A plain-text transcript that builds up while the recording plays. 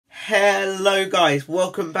Hello guys,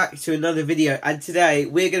 welcome back to another video, and today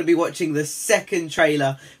we're going to be watching the second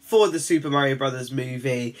trailer for the Super Mario Brothers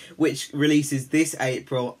movie, which releases this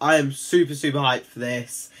April. I am super hyped for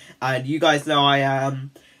this, and you guys know I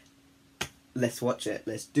am. Let's watch it,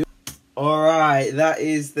 let's do it. Alright, that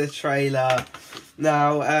is the trailer.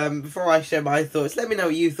 Now, before I share my thoughts, let me know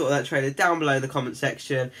what you thought of that trailer down below in the comment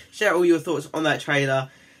section. Share all your thoughts on that trailer,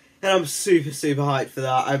 and I'm super hyped for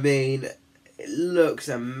that. I mean, it looks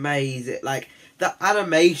amazing. Like, the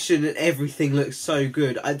animation and everything looks so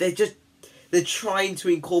good. They're trying to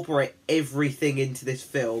incorporate everything into this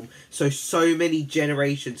film so many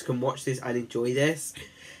generations can watch this and enjoy this.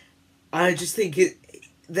 I just think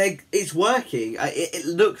it's working. It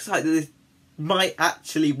looks like this might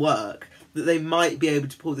actually work. That they might be able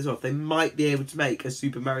to pull this off. They might be able to make a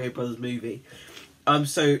Super Mario Brothers movie. I'm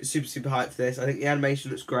so super hyped for this. I think the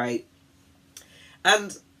animation looks great.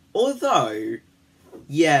 And although,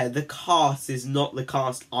 yeah, the cast is not the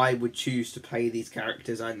cast I would choose to play these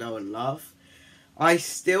characters I know and love, I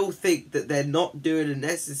still think that they're not doing a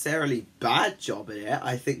necessarily bad job in it.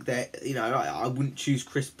 I think that, you know, I wouldn't choose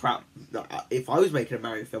Chris Pratt. If I was making a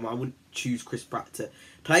Mario film, I wouldn't choose Chris Pratt to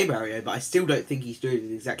play Mario, but I still don't think he's doing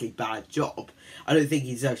an exactly bad job. I don't think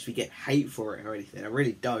he deserves to get hate for it or anything. I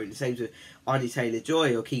really don't. The same with Anya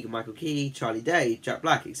Taylor-Joy or Keegan-Michael Key, Charlie Day, Jack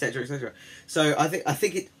Black, etc, etc. So I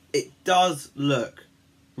think it does look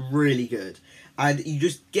really good. And you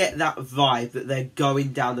just get that vibe that they're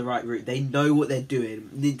going down the right route. They know what they're doing.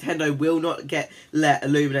 Nintendo will not let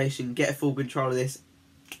Illumination get full control of this,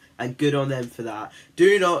 and good on them for that.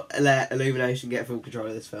 Do not let Illumination get full control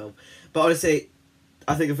of this film. But honestly,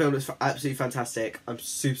 I think the film looks absolutely fantastic. I'm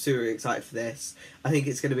super excited for this. I think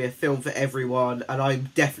it's going to be a film for everyone, and I'm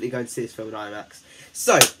definitely going to see this film in IMAX.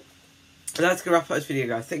 So, that's going to wrap up this video,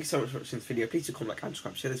 guys. Thank you so much for watching this video. Please do comment, like, and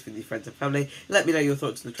subscribe, share this with your friends and family. Let me know your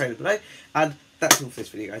thoughts on the trailer below. And that's all for this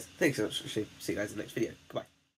video, guys. Thanks so much for watching. See you guys in the next video. Goodbye.